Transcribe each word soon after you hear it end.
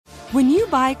When you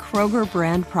buy Kroger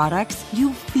brand products,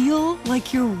 you feel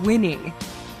like you're winning.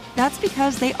 That's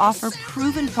because they offer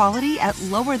proven quality at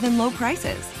lower than low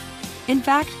prices. In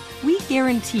fact, we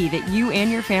guarantee that you and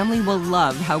your family will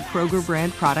love how Kroger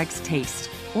brand products taste,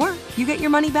 or you get your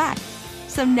money back.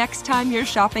 So next time you're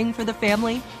shopping for the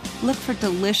family, look for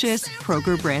delicious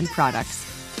Kroger brand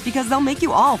products, because they'll make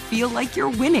you all feel like you're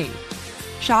winning.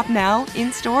 Shop now,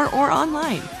 in-store, or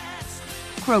online.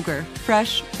 Kroger,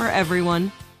 fresh for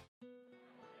everyone.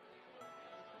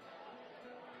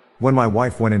 When my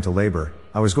wife went into labor,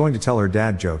 I was going to tell her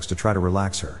dad jokes to try to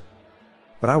relax her.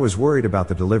 But I was worried about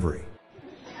the delivery.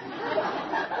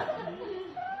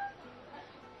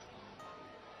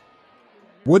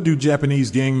 What do Japanese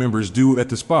gang members do at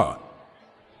the spa?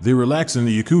 They relax in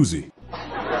the jacuzzi.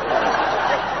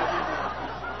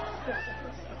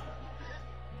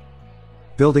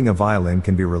 Building a violin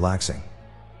can be relaxing.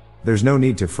 There's no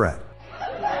need to fret.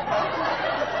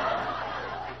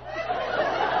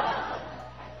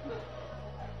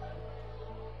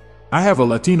 I have a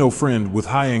Latino friend with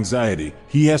high anxiety.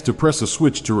 He has to press a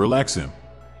switch to relax him.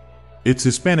 It's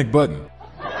Hispanic button.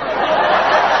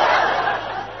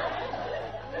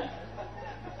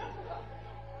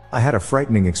 I had a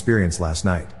frightening experience last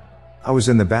night. I was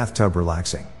in the bathtub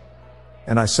relaxing,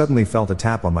 and I suddenly felt a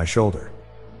tap on my shoulder.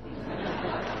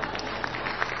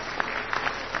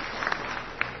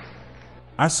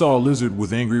 I saw a lizard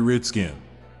with angry red skin.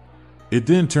 It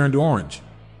then turned orange.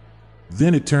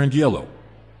 Then it turned yellow.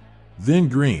 Then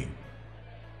green.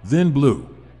 Then blue.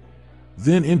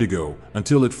 Then indigo,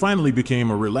 until it finally became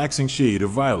a relaxing shade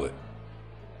of violet.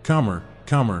 Calmer,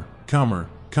 calmer, calmer,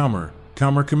 calmer,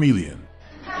 calmer chameleon.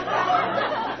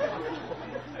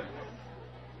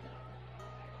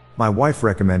 My wife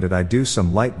recommended I do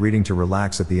some light reading to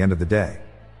relax at the end of the day.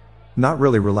 Not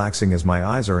really relaxing as my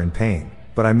eyes are in pain,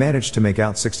 but I managed to make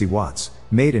out 60 watts,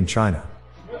 made in China.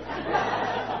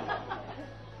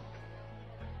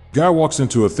 Guy walks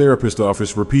into a therapist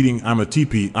office repeating, "I'm a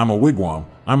teepee, I'm a wigwam,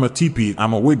 I'm a teepee,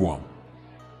 I'm a wigwam."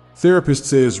 Therapist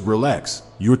says, "Relax,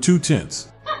 you're too tense."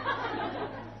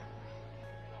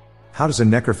 How does a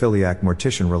necrophiliac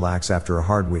mortician relax after a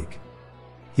hard week?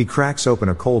 He cracks open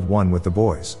a cold one with the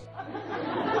boys.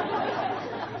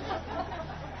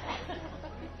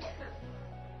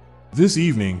 This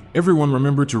evening, everyone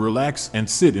remember to relax and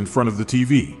sit in front of the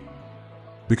TV.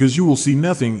 Because you will see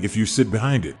nothing if you sit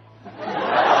behind it.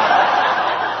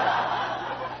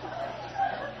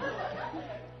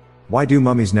 Why do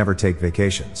mummies never take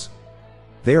vacations?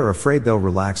 They are afraid they'll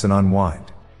relax and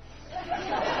unwind.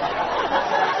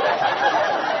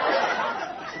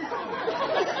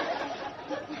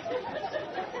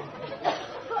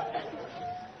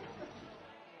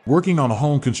 Working on a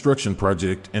home construction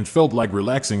project and felt like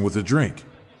relaxing with a drink.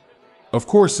 Of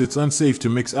course, it's unsafe to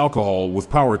mix alcohol with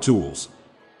power tools,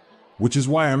 which is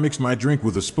why I mix my drink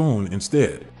with a spoon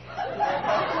instead.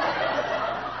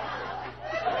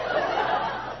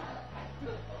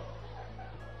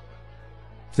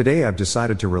 Today I've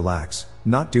decided to relax,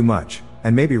 not do much,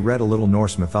 and maybe read a little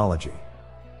Norse mythology.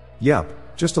 Yup,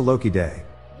 just a Loki day.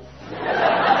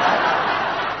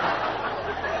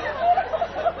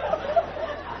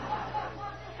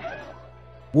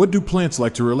 What do plants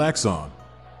like to relax on?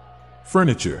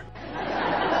 Furniture.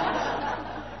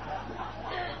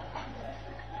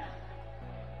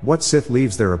 What Sith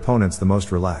leaves their opponents the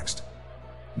most relaxed?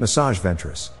 Massage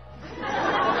Ventress.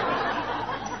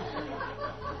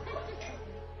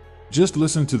 Just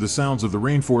listen to the sounds of the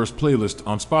rainforest playlist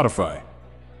on Spotify.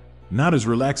 Not as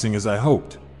relaxing as I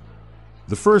hoped.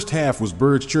 The first half was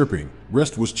birds chirping,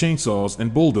 rest was chainsaws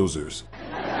and bulldozers.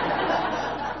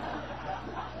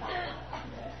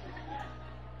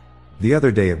 The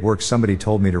other day at work somebody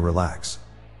told me to relax.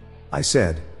 I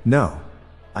said, no.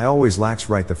 I always lax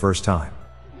right the first time.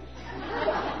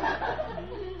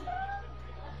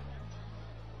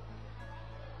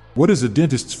 What is a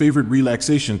dentist's favorite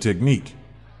relaxation technique?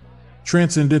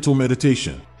 Transcendental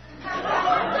meditation.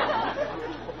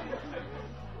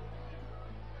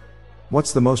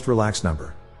 What's the most relaxed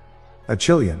number? A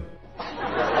chillion.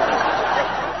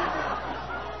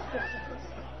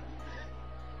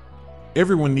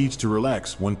 Everyone needs to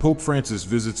relax when Pope Francis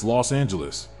visits Los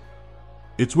Angeles.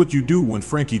 It's what you do when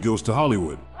Frankie goes to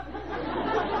Hollywood.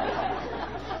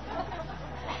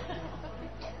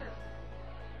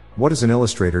 What does an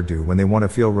illustrator do when they want to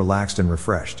feel relaxed and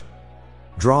refreshed?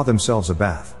 Draw themselves a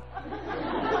bath.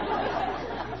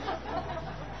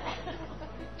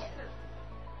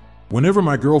 Whenever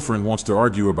my girlfriend wants to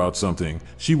argue about something,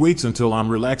 she waits until I'm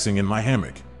relaxing in my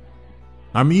hammock.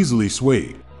 I'm easily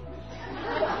swayed.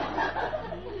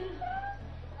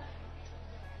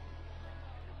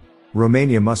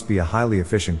 Romania must be a highly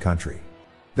efficient country.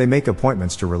 They make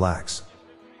appointments to relax.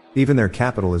 Even their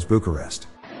capital is Bucharest.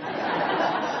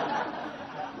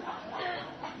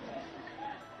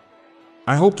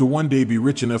 I hope to one day be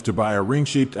rich enough to buy a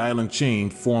ring-shaped island chain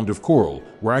formed of coral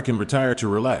where I can retire to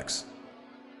relax.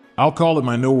 I'll call it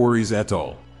my no worries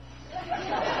atoll.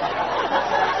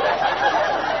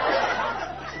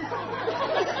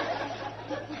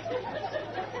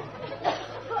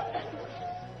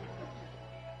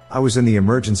 I was in the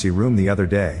emergency room the other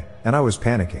day, and I was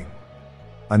panicking.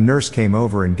 A nurse came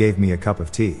over and gave me a cup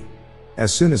of tea.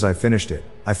 As soon as I finished it,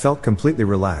 I felt completely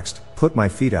relaxed, put my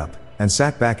feet up, and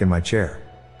sat back in my chair.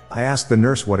 I asked the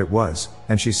nurse what it was,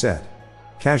 and she said,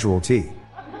 "Casual tea."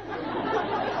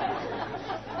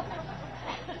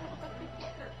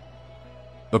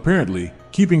 Apparently,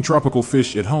 keeping tropical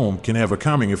fish at home can have a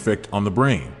calming effect on the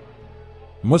brain.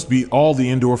 Must be all the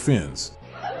endorphins.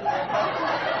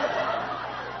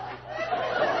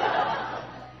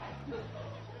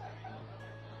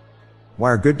 Why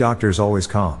are good doctors always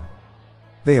calm?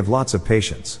 They have lots of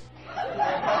patience.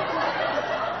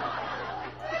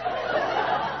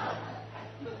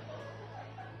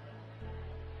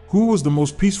 Who was the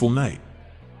most peaceful knight?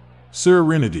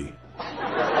 Serenity.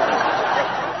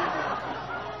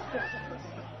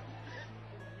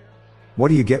 What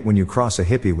do you get when you cross a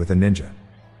hippie with a ninja?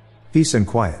 Peace and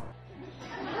quiet.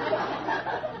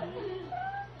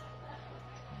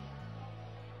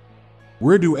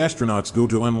 Where do astronauts go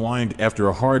to unwind after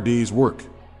a hard day's work?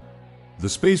 The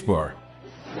space bar.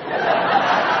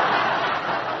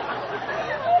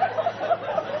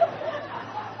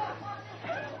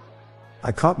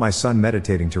 I caught my son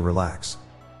meditating to relax.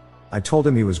 I told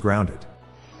him he was grounded.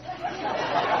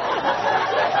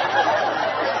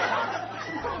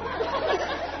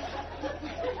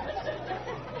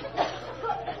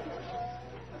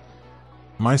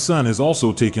 My son has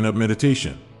also taken up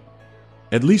meditation.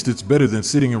 At least it's better than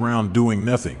sitting around doing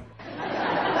nothing.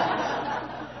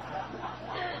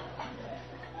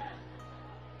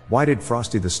 Why did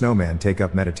Frosty the Snowman take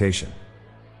up meditation?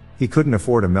 He couldn't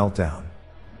afford a meltdown.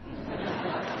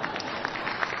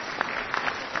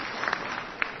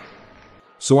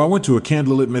 So I went to a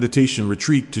candlelit meditation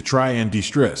retreat to try and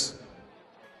de-stress.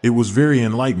 It was very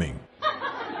enlightening.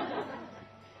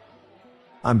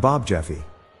 I'm Bob Jeffy.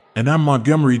 And I'm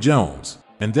Montgomery Jones.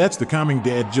 And that's the Calming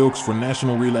Dad Jokes for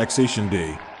National Relaxation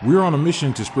Day. We're on a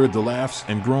mission to spread the laughs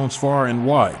and groans far and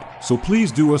wide. So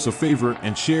please do us a favor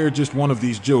and share just one of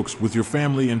these jokes with your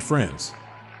family and friends.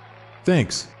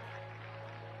 Thanks.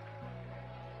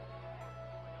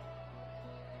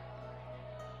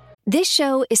 This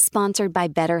show is sponsored by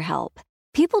BetterHelp.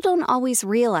 People don't always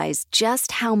realize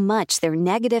just how much their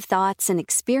negative thoughts and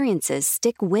experiences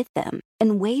stick with them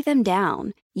and weigh them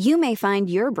down. You may find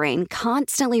your brain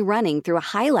constantly running through a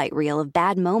highlight reel of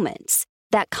bad moments.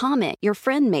 That comment your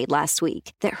friend made last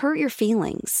week that hurt your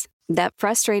feelings. That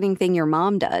frustrating thing your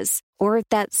mom does. Or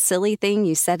that silly thing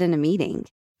you said in a meeting.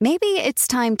 Maybe it's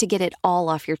time to get it all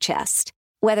off your chest.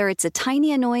 Whether it's a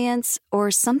tiny annoyance or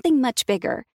something much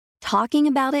bigger, talking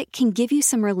about it can give you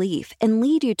some relief and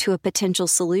lead you to a potential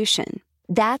solution.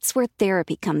 That's where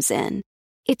therapy comes in.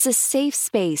 It's a safe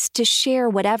space to share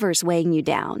whatever's weighing you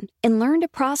down and learn to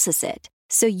process it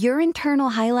so your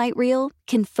internal highlight reel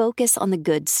can focus on the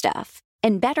good stuff.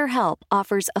 And BetterHelp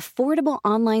offers affordable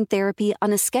online therapy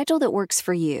on a schedule that works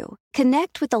for you.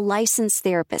 Connect with a licensed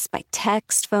therapist by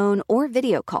text, phone, or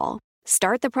video call.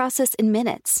 Start the process in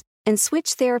minutes and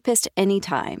switch therapist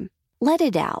anytime. Let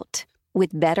it out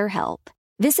with BetterHelp.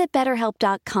 Visit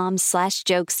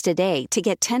BetterHelp.com/jokes today to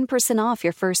get 10% off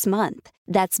your first month.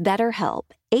 That's BetterHelp,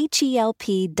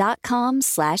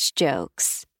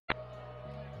 HELP.com/jokes.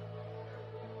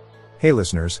 Hey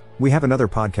listeners, we have another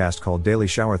podcast called Daily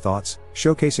Shower Thoughts,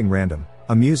 showcasing random,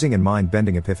 amusing and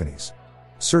mind-bending epiphanies.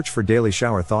 Search for Daily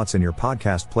Shower Thoughts in your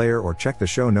podcast player or check the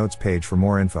show notes page for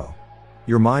more info.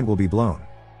 Your mind will be blown.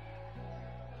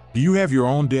 Do you have your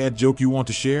own dad joke you want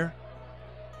to share?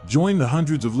 Join the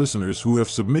hundreds of listeners who have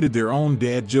submitted their own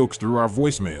dad jokes through our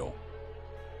voicemail.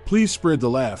 Please spread the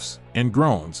laughs and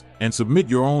groans and submit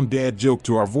your own dad joke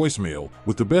to our voicemail,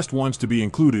 with the best ones to be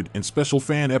included in special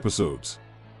fan episodes.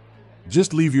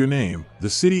 Just leave your name,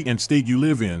 the city and state you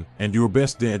live in, and your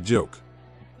best dad joke.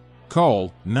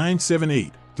 Call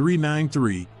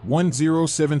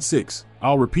 978-393-1076.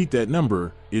 I'll repeat that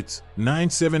number. It's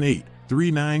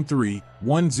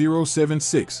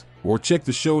 978-393-1076. Or check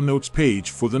the show notes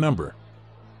page for the number.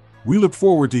 We look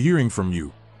forward to hearing from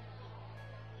you.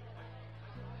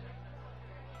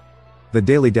 The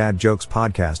Daily Dad Jokes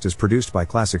podcast is produced by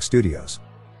Classic Studios.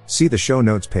 See the show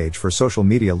notes page for social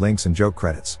media links and joke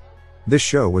credits. This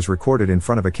show was recorded in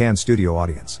front of a Cannes studio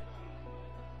audience.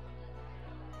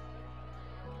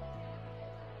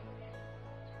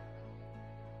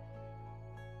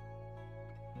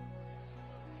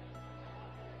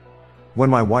 When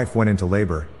my wife went into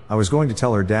labor, I was going to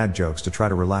tell her dad jokes to try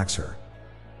to relax her.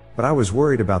 But I was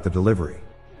worried about the delivery.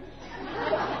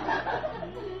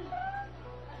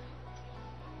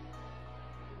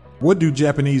 What do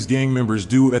Japanese gang members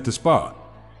do at the spa?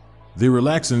 They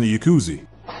relax in the jacuzzi.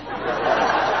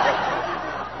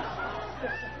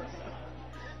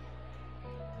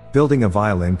 Building a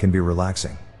violin can be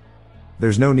relaxing.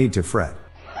 There's no need to fret.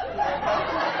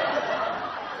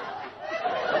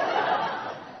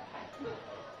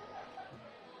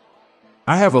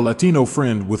 I have a Latino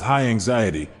friend with high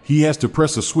anxiety. He has to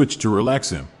press a switch to relax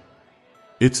him.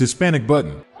 It's his panic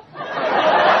button.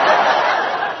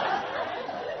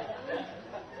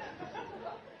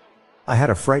 I had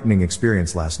a frightening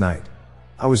experience last night.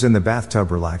 I was in the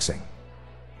bathtub relaxing.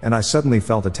 And I suddenly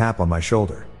felt a tap on my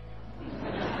shoulder.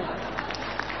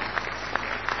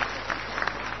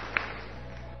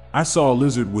 I saw a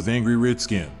lizard with angry red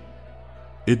skin.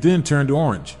 It then turned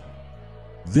orange.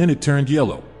 Then it turned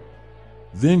yellow.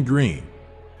 Then green.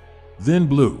 Then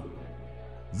blue.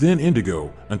 Then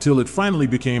indigo, until it finally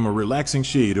became a relaxing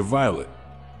shade of violet.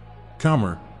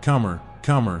 Calmer, calmer,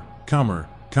 calmer, calmer,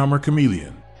 calmer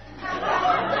chameleon.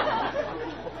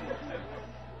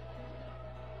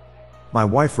 My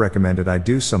wife recommended I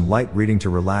do some light reading to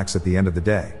relax at the end of the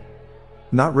day.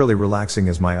 Not really relaxing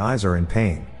as my eyes are in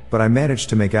pain, but I managed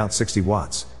to make out 60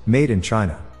 watts, made in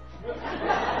China.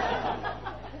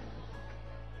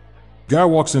 Guy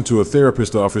walks into a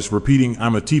therapist office repeating,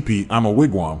 "I'm a teepee, I'm a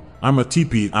wigwam, I'm a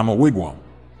teepee, I'm a wigwam."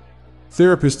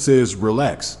 Therapist says,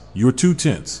 "Relax, you're too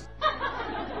tense."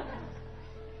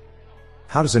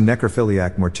 How does a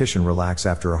necrophiliac mortician relax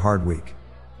after a hard week?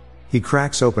 He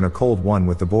cracks open a cold one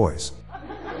with the boys.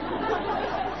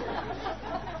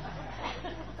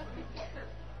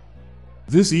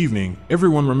 This evening,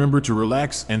 everyone remember to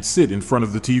relax and sit in front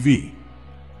of the TV.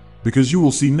 Because you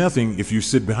will see nothing if you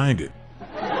sit behind it.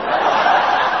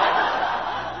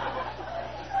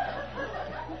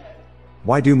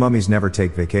 Why do mummies never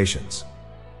take vacations?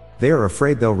 They are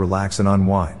afraid they'll relax and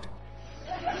unwind.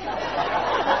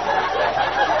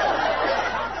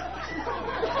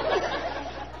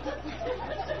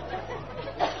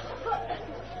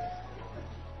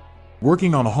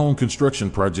 Working on a home construction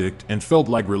project and felt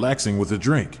like relaxing with a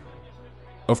drink.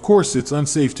 Of course, it's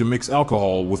unsafe to mix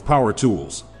alcohol with power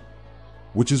tools,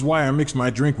 which is why I mix my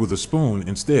drink with a spoon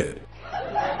instead.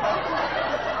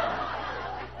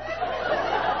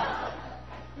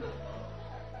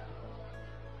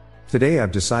 Today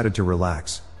I've decided to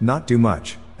relax, not do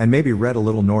much, and maybe read a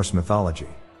little Norse mythology.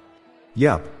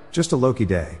 Yup, just a Loki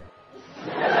day.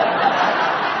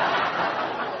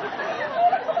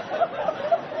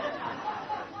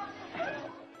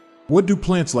 What do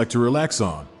plants like to relax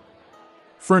on?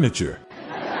 Furniture.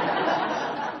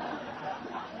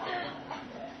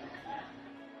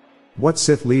 What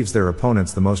Sith leaves their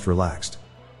opponents the most relaxed?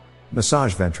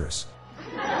 Massage Ventress.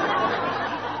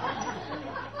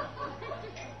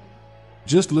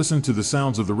 Just listen to the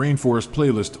sounds of the rainforest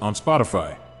playlist on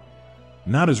Spotify.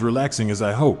 Not as relaxing as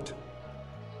I hoped.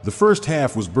 The first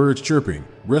half was birds chirping,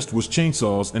 rest was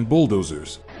chainsaws and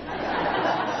bulldozers.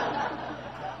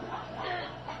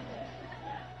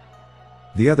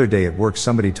 The other day at work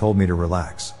somebody told me to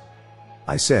relax.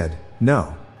 I said,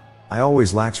 no. I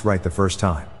always lax right the first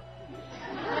time.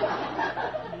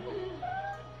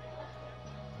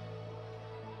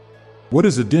 What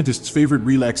is a dentist's favorite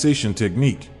relaxation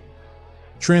technique?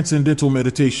 Transcendental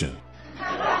meditation.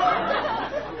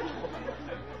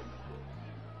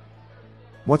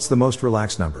 What's the most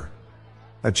relaxed number?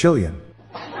 A chillion.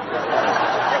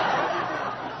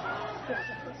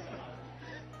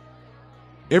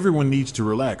 Everyone needs to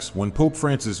relax when Pope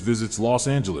Francis visits Los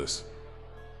Angeles.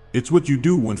 It's what you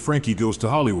do when Frankie goes to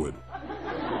Hollywood.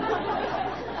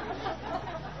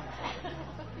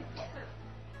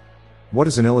 What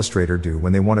does an illustrator do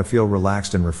when they want to feel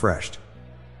relaxed and refreshed?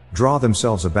 Draw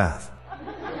themselves a bath.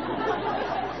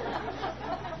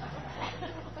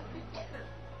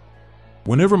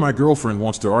 Whenever my girlfriend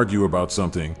wants to argue about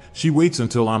something, she waits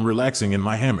until I'm relaxing in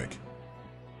my hammock.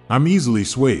 I'm easily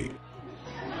swayed.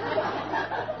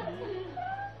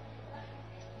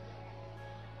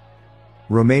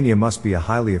 Romania must be a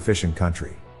highly efficient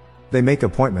country. They make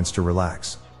appointments to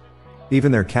relax.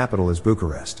 Even their capital is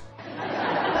Bucharest.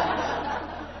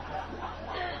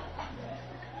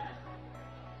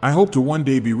 I hope to one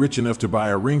day be rich enough to buy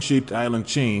a ring-shaped island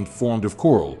chain formed of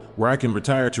coral, where I can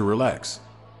retire to relax.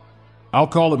 I'll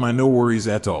call it my no worries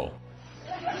atoll.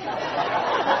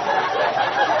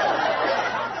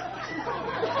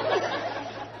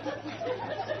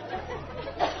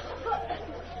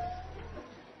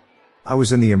 I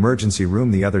was in the emergency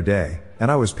room the other day, and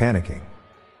I was panicking.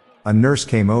 A nurse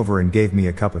came over and gave me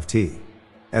a cup of tea.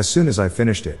 As soon as I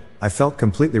finished it, I felt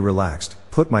completely relaxed,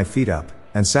 put my feet up,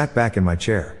 and sat back in my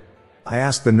chair. I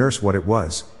asked the nurse what it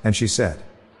was, and she said,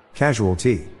 "Casual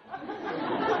tea."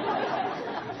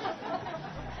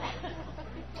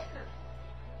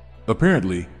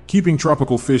 Apparently, keeping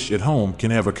tropical fish at home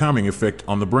can have a calming effect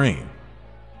on the brain.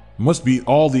 Must be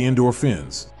all the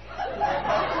endorphins.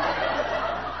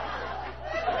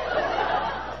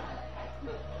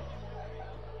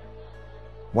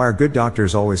 Why are good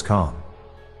doctors always calm?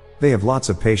 They have lots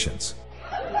of patience.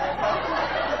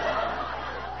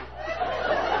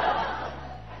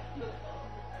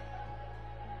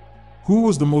 Who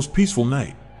was the most peaceful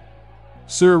knight?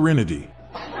 Serenity.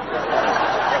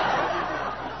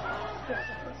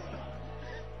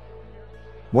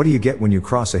 What do you get when you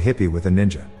cross a hippie with a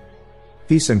ninja?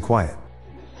 Peace and quiet.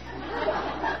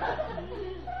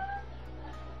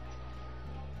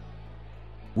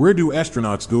 Where do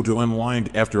astronauts go to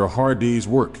unwind after a hard day's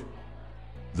work?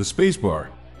 The spacebar.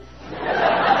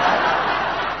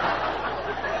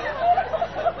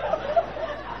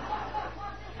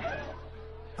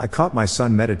 I caught my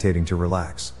son meditating to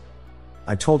relax.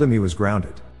 I told him he was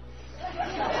grounded.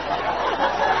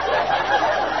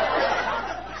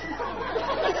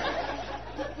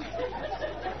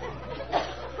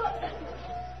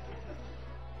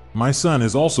 My son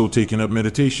has also taken up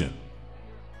meditation.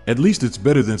 At least it's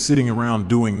better than sitting around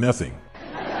doing nothing.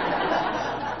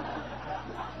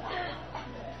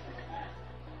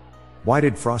 Why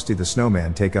did Frosty the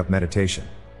Snowman take up meditation?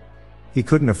 He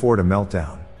couldn't afford a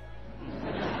meltdown.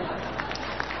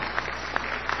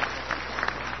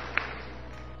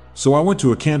 So I went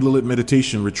to a candlelit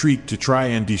meditation retreat to try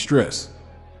and de-stress.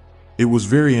 It was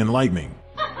very enlightening.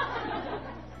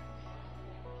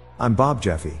 I'm Bob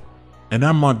Jeffy. And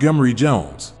I'm Montgomery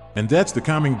Jones. And that's the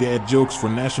Calming Dad Jokes for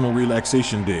National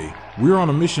Relaxation Day. We're on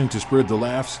a mission to spread the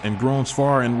laughs and groans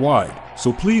far and wide.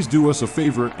 So please do us a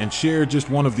favor and share just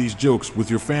one of these jokes with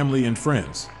your family and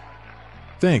friends.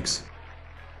 Thanks.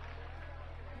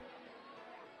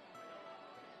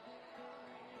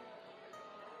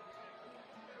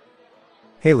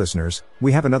 Hey listeners,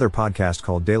 we have another podcast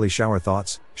called Daily Shower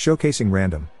Thoughts, showcasing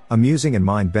random, amusing and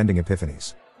mind-bending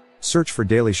epiphanies. Search for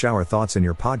Daily Shower Thoughts in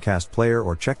your podcast player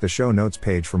or check the show notes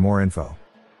page for more info.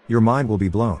 Your mind will be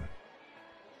blown.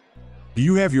 Do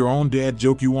you have your own dad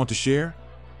joke you want to share?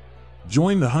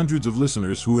 Join the hundreds of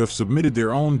listeners who have submitted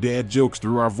their own dad jokes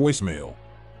through our voicemail.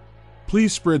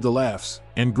 Please spread the laughs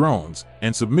and groans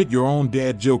and submit your own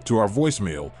dad joke to our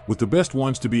voicemail, with the best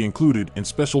ones to be included in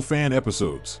special fan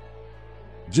episodes.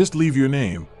 Just leave your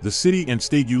name, the city and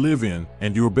state you live in,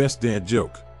 and your best dad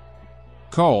joke.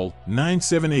 Call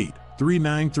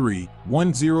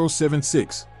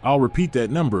 978-393-1076. I'll repeat that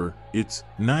number. It's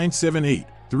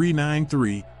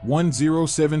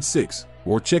 978-393-1076,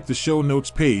 or check the show notes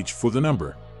page for the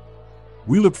number.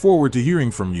 We look forward to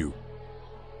hearing from you.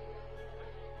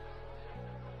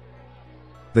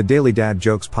 The Daily Dad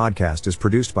Jokes podcast is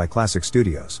produced by Classic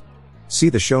Studios. See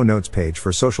the show notes page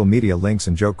for social media links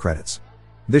and joke credits.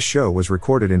 This show was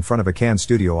recorded in front of a Cannes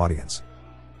studio audience.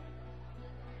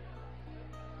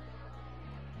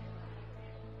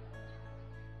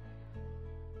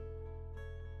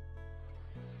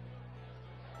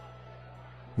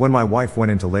 When my wife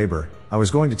went into labor, I was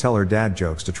going to tell her dad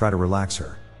jokes to try to relax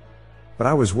her. But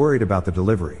I was worried about the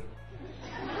delivery.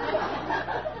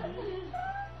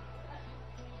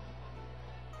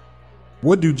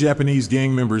 What do Japanese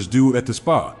gang members do at the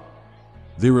spa?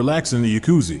 They relax in the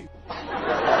jacuzzi.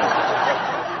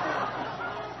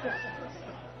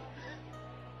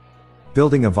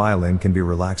 Building a violin can be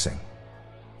relaxing.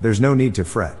 There's no need to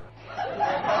fret.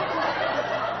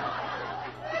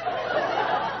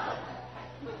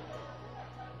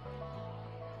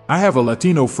 I have a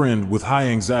Latino friend with high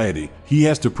anxiety. He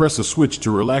has to press a switch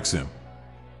to relax him.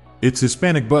 It's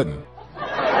Hispanic button.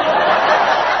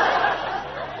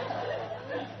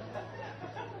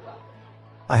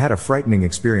 I had a frightening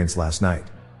experience last night.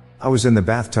 I was in the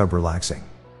bathtub relaxing.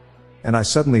 And I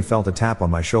suddenly felt a tap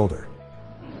on my shoulder.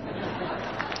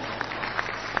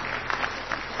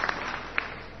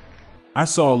 I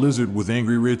saw a lizard with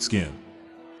angry red skin.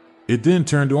 It then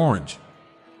turned orange.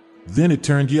 Then it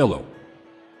turned yellow.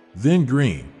 Then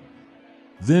green.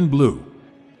 Then blue.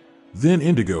 Then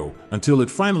indigo, until it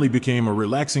finally became a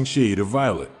relaxing shade of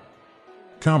violet.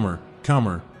 Calmer,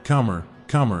 calmer, calmer,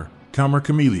 calmer, calmer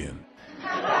chameleon.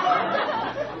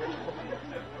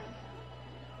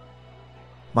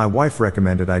 My wife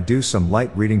recommended I do some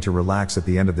light reading to relax at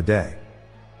the end of the day.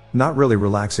 Not really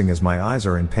relaxing as my eyes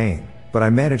are in pain, but I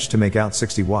managed to make out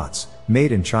 60 watts,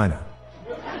 made in China.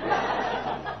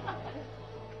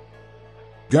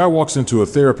 Guy walks into a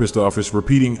therapist office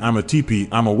repeating, "I'm a teepee,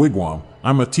 I'm a wigwam,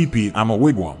 I'm a teepee, I'm a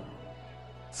wigwam."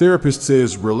 Therapist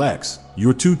says, "Relax,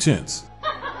 you're too tense."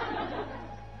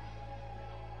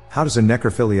 How does a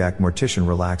necrophiliac mortician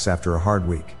relax after a hard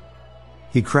week?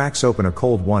 He cracks open a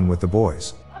cold one with the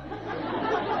boys.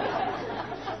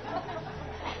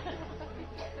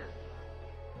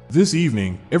 This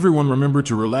evening, everyone remember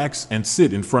to relax and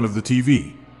sit in front of the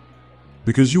TV.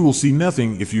 Because you will see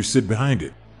nothing if you sit behind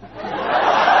it.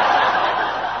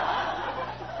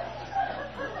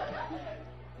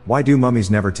 Why do mummies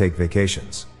never take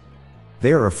vacations?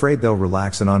 They are afraid they'll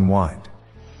relax and unwind.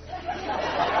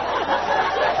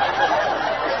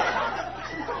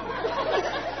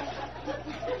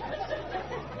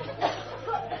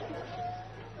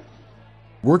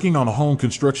 Working on a home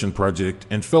construction project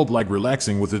and felt like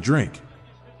relaxing with a drink.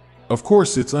 Of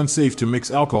course, it's unsafe to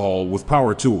mix alcohol with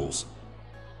power tools,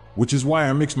 which is why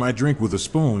I mix my drink with a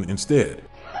spoon instead.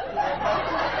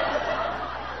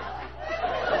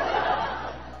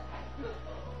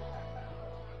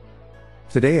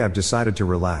 Today I've decided to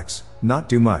relax, not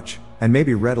do much, and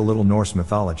maybe read a little Norse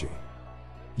mythology.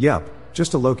 Yup,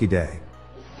 just a Loki day.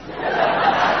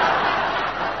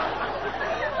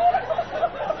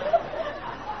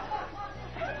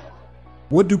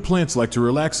 What do plants like to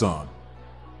relax on?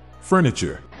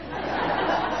 Furniture.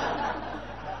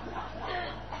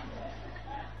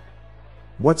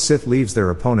 What Sith leaves their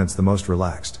opponents the most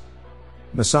relaxed?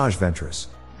 Massage Ventress.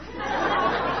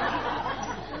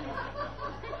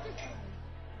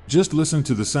 Just listen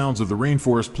to the sounds of the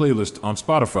Rainforest playlist on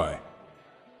Spotify.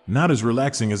 Not as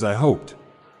relaxing as I hoped.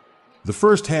 The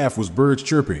first half was birds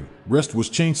chirping, rest was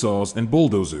chainsaws and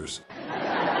bulldozers.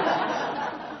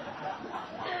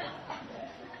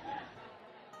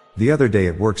 The other day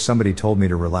at work somebody told me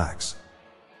to relax.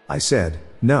 I said,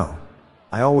 no.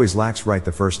 I always lax right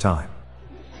the first time.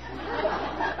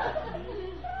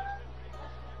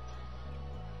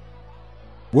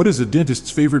 What is a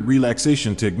dentist's favorite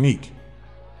relaxation technique?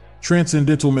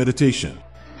 Transcendental meditation.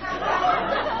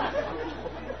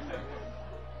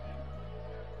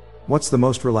 What's the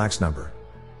most relaxed number?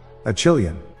 A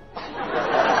chillion.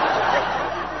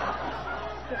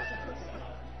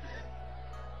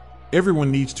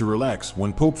 Everyone needs to relax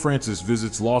when Pope Francis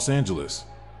visits Los Angeles.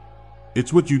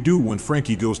 It's what you do when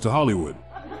Frankie goes to Hollywood.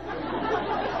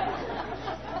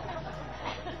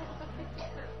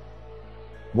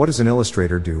 What does an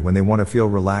illustrator do when they want to feel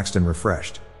relaxed and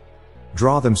refreshed?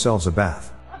 Draw themselves a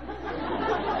bath.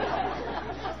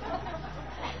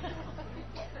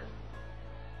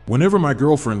 Whenever my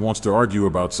girlfriend wants to argue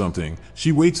about something,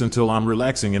 she waits until I'm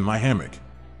relaxing in my hammock.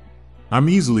 I'm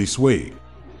easily swayed.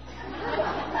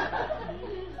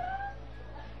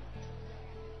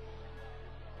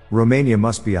 Romania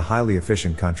must be a highly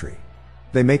efficient country.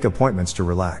 They make appointments to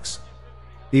relax.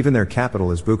 Even their capital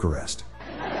is Bucharest.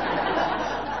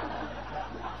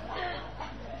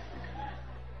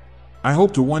 I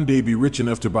hope to one day be rich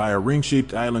enough to buy a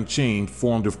ring-shaped island chain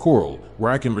formed of coral,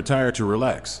 where I can retire to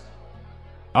relax.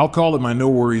 I'll call it my No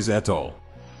Worries Atoll.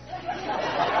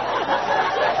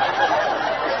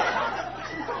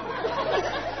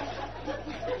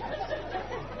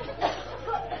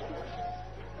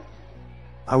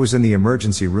 I was in the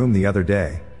emergency room the other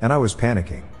day, and I was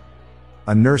panicking.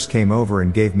 A nurse came over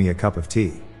and gave me a cup of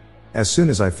tea. As soon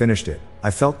as I finished it,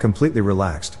 I felt completely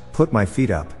relaxed, put my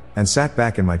feet up, and sat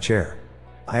back in my chair.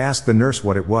 I asked the nurse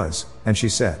what it was, and she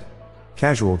said,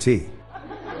 "Casual tea."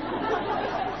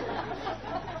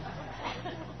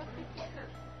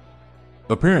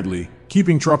 Apparently,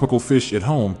 keeping tropical fish at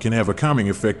home can have a calming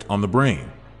effect on the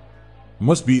brain.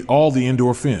 Must be all the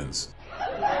endorphins.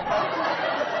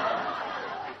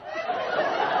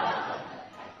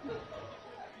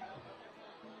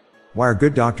 Why are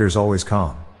good doctors always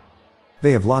calm?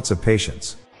 They have lots of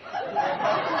patience.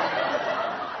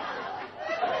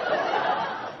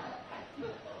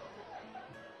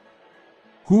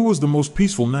 Who was the most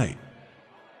peaceful knight?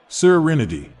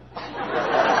 Serenity.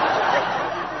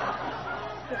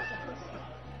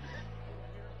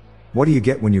 What do you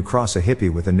get when you cross a hippie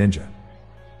with a ninja?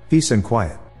 Peace and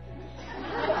quiet.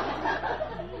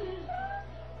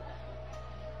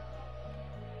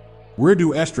 Where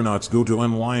do astronauts go to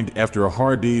unwind after a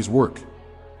hard day's work?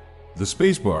 The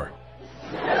spacebar.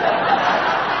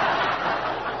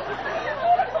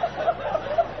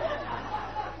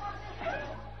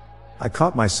 I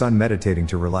caught my son meditating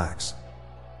to relax.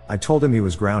 I told him he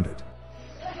was grounded.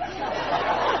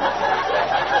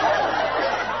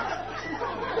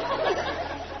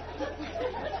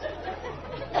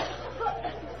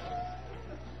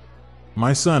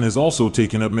 My son has also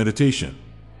taken up meditation.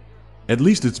 At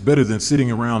least it's better than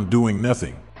sitting around doing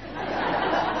nothing.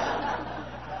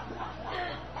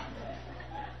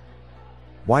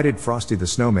 Why did Frosty the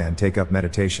Snowman take up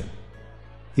meditation?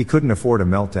 He couldn't afford a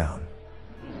meltdown.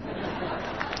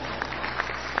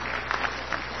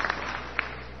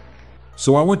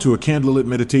 So I went to a candlelit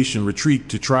meditation retreat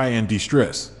to try and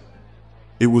de-stress.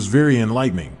 It was very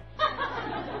enlightening.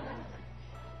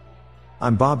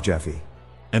 I'm Bob Jeffy.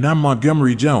 And I'm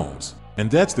Montgomery Jones. And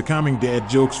that's the Calming Dad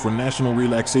Jokes for National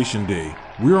Relaxation Day.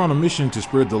 We're on a mission to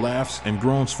spread the laughs and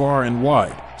groans far and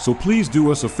wide. So please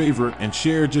do us a favor and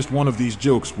share just one of these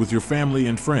jokes with your family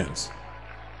and friends.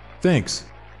 Thanks.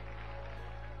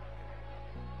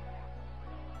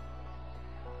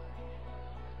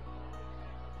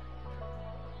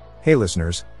 Hey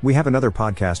listeners, we have another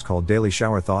podcast called Daily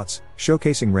Shower Thoughts,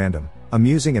 showcasing random,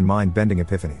 amusing and mind-bending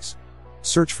epiphanies.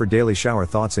 Search for Daily Shower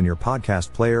Thoughts in your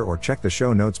podcast player or check the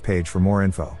show notes page for more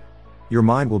info. Your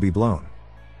mind will be blown.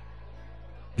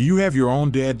 Do you have your own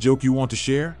dad joke you want to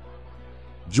share?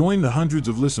 Join the hundreds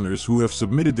of listeners who have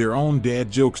submitted their own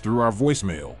dad jokes through our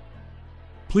voicemail.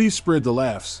 Please spread the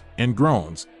laughs and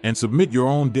groans and submit your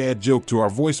own dad joke to our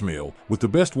voicemail, with the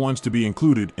best ones to be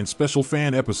included in special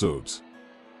fan episodes.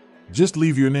 Just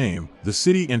leave your name, the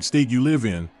city and state you live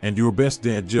in, and your best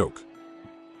dad joke.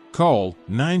 Call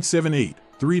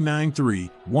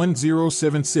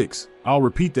 978-393-1076. I'll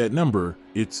repeat that number.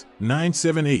 It's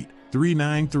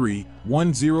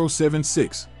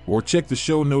 978-393-1076, or check the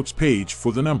show notes page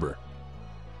for the number.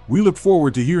 We look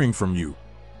forward to hearing from you.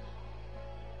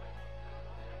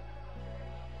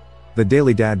 The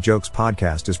Daily Dad Jokes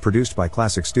podcast is produced by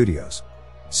Classic Studios.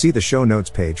 See the show notes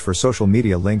page for social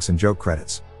media links and joke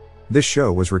credits. This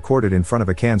show was recorded in front of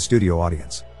a canned studio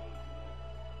audience.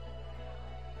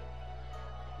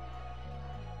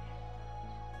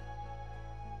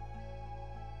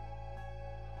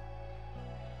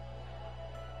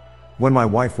 When my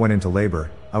wife went into labor,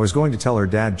 I was going to tell her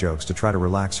dad jokes to try to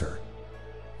relax her.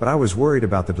 But I was worried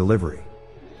about the delivery.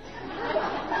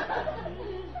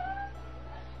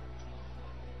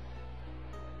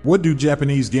 What do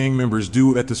Japanese gang members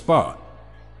do at the spa?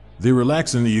 They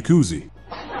relax in the jacuzzi.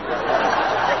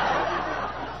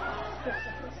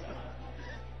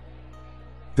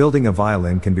 Building a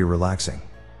violin can be relaxing.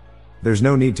 There's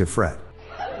no need to fret.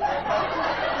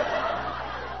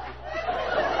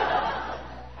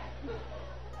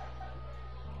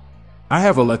 I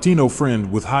have a Latino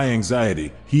friend with high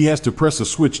anxiety. He has to press a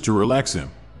switch to relax him.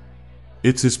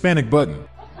 It's his panic button.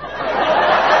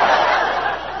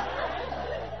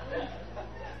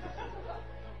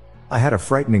 I had a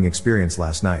frightening experience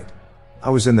last night.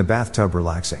 I was in the bathtub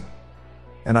relaxing,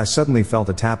 and I suddenly felt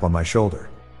a tap on my shoulder.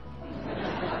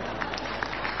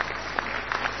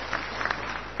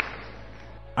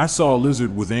 I saw a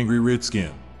lizard with angry red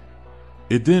skin.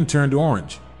 It then turned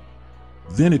orange.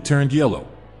 Then it turned yellow.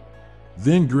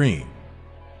 Then green.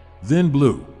 Then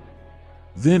blue.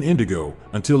 Then indigo,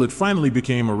 until it finally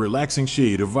became a relaxing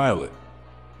shade of violet.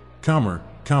 Calmer,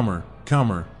 calmer,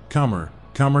 calmer, calmer,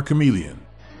 calmer chameleon.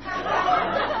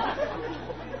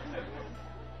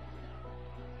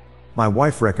 My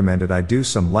wife recommended I do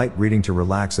some light reading to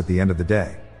relax at the end of the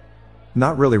day.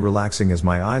 Not really relaxing as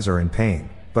my eyes are in pain,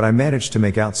 but I managed to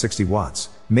make out 60 watts,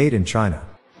 made in China.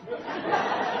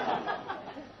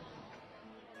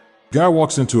 Guy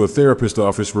walks into a therapist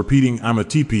office repeating, "I'm a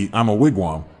teepee, I'm a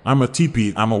wigwam, I'm a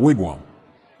teepee, I'm a wigwam."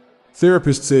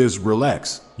 Therapist says,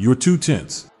 "Relax, you're too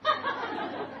tense."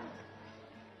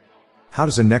 How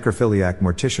does a necrophiliac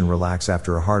mortician relax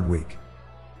after a hard week?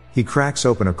 He cracks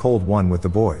open a cold one with the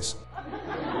boys.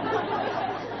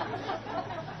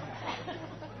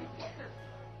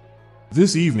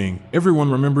 This evening, everyone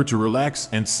remember to relax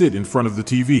and sit in front of the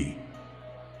TV.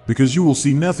 Because you will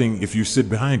see nothing if you sit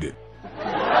behind it.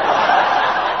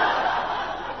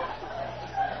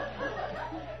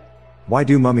 Why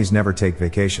do mummies never take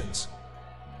vacations?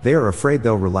 They are afraid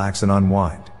they'll relax and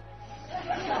unwind.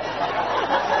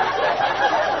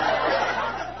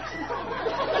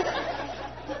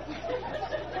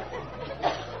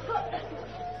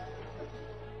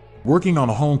 Working on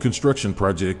a home construction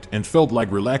project and felt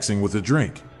like relaxing with a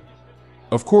drink.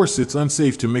 Of course, it's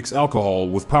unsafe to mix alcohol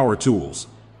with power tools,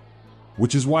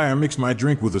 which is why I mix my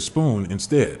drink with a spoon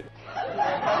instead.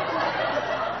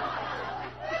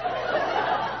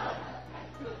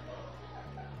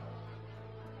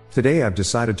 Today I've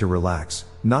decided to relax,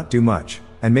 not do much,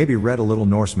 and maybe read a little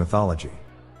Norse mythology.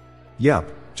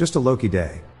 Yup, just a Loki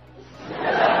day.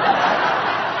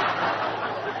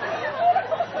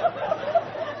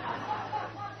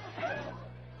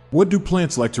 What do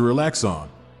plants like to relax on?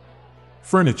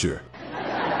 Furniture.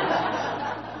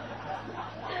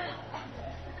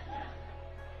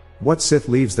 What Sith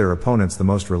leaves their opponents the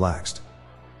most relaxed?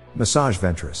 Massage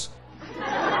Ventress.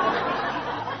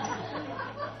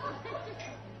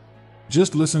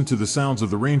 Just listen to the Sounds of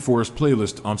the Rainforest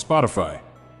playlist on Spotify.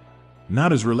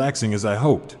 Not as relaxing as I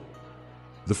hoped.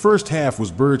 The first half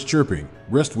was birds chirping,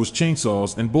 rest was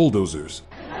chainsaws and bulldozers.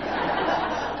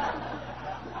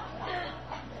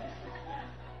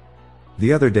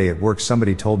 The other day at work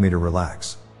somebody told me to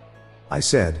relax. I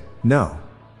said, no.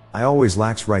 I always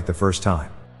lax right the first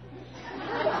time.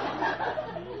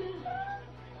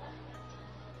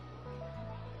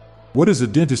 What is a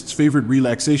dentist's favorite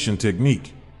relaxation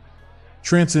technique?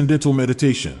 Transcendental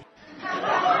meditation.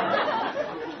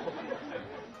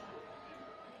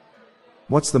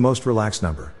 What's the most relaxed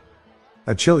number?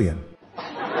 A chillion.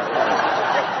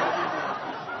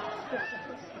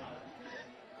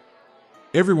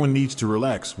 Everyone needs to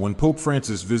relax when Pope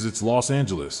Francis visits Los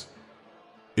Angeles.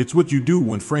 It's what you do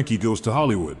when Frankie goes to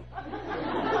Hollywood.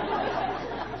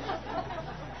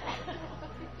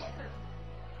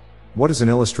 What does an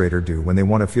illustrator do when they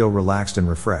want to feel relaxed and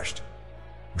refreshed?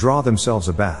 Draw themselves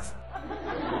a bath.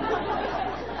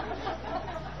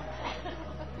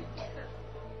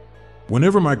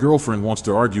 Whenever my girlfriend wants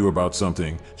to argue about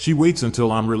something, she waits until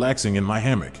I'm relaxing in my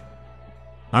hammock.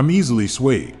 I'm easily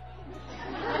swayed.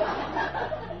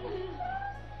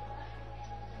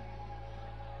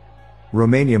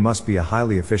 Romania must be a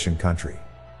highly efficient country.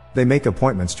 They make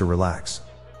appointments to relax.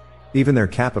 Even their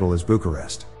capital is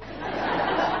Bucharest.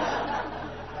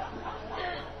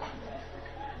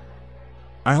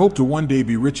 I hope to one day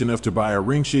be rich enough to buy a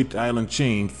ring-shaped island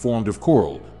chain formed of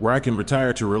coral, where I can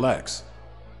retire to relax.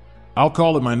 I'll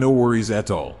call it my no worries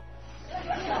atoll.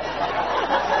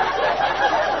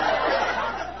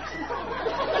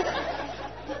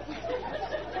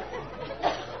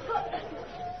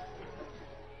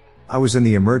 I was in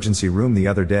the emergency room the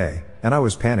other day, and I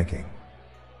was panicking.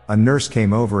 A nurse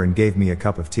came over and gave me a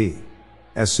cup of tea.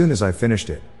 As soon as I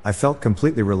finished it, I felt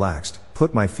completely relaxed,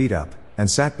 put my feet up, and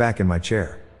sat back in my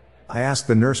chair. I asked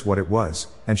the nurse what it was,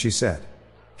 and she said,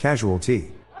 casual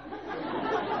tea.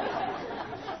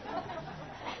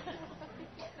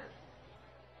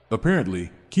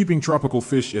 Apparently, keeping tropical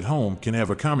fish at home can have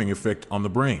a calming effect on the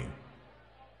brain.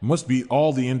 Must be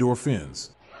all the endorphins.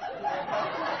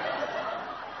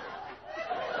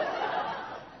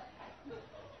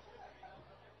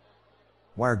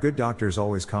 Why are good doctors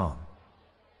always calm?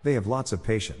 They have lots of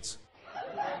patience.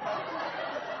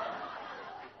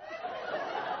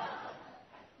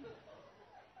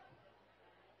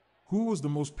 Who was the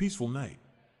most peaceful knight?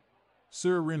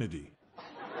 Serenity.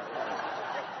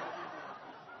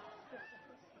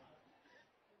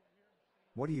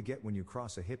 What do you get when you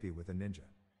cross a hippie with a ninja?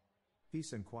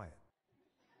 Peace and quiet.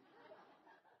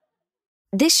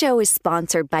 This show is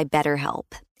sponsored by BetterHelp.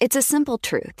 It's a simple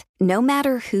truth. No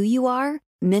matter who you are,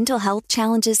 mental health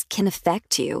challenges can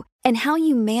affect you, and how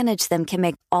you manage them can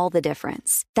make all the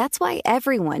difference. That's why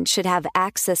everyone should have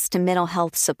access to mental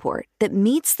health support that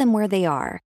meets them where they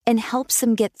are and helps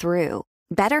them get through.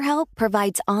 BetterHelp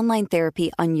provides online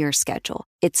therapy on your schedule.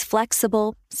 It's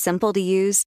flexible, simple to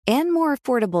use, and more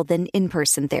affordable than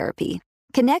in-person therapy.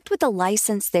 Connect with a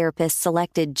licensed therapist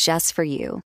selected just for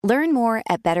you. Learn more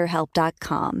at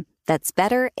BetterHelp.com. That's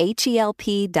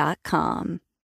BetterHelp.com.